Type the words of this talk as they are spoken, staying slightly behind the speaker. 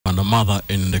a mother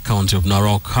in the county of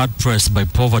Narok, hard pressed by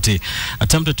poverty,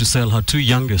 attempted to sell her two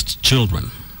youngest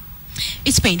children.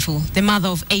 It's painful. The mother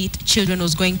of 8 children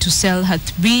was going to sell her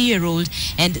 3-year-old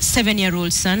and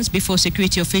 7-year-old sons before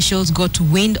security officials got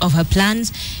wind of her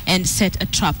plans and set a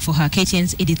trap for her.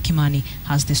 KTN's Edith Kimani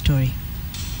has the story.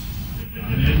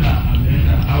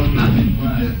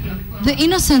 The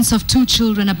innocence of 2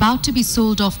 children about to be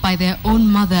sold off by their own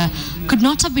mother could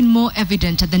not have been more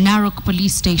evident at the Narok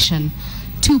police station.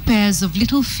 2 pairs of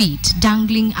little feet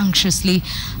dangling anxiously,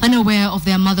 unaware of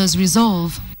their mother's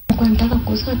resolve.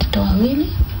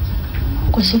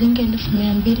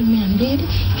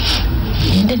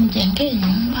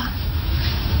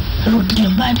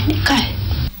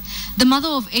 The mother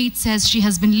of 8 says she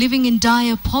has been living in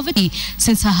dire poverty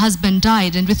since her husband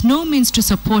died, and with no means to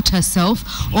support herself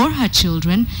or her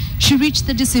children, she reached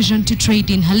the decision to trade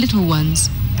in her little ones.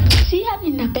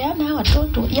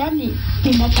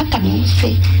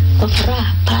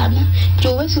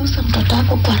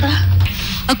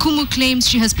 Akumu claims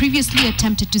she has previously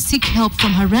attempted to seek help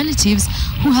from her relatives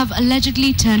who have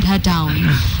allegedly turned her down.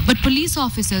 But police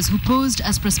officers who posed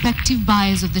as prospective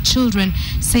buyers of the children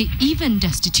say even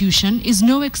destitution is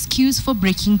no excuse for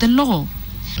breaking the law.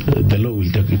 The law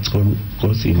will take its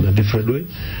course in a different way,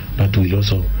 but we'll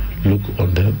also look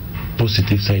on the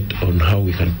positive side on how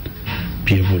we can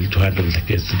be able to handle the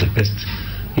case to the best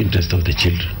interest of the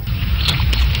children.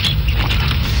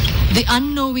 The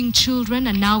unknowing children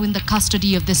are now in the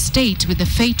custody of the state, with the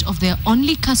fate of their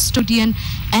only custodian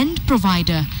and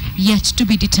provider yet to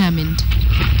be determined.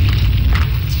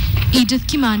 Edith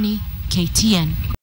Kimani, KTN.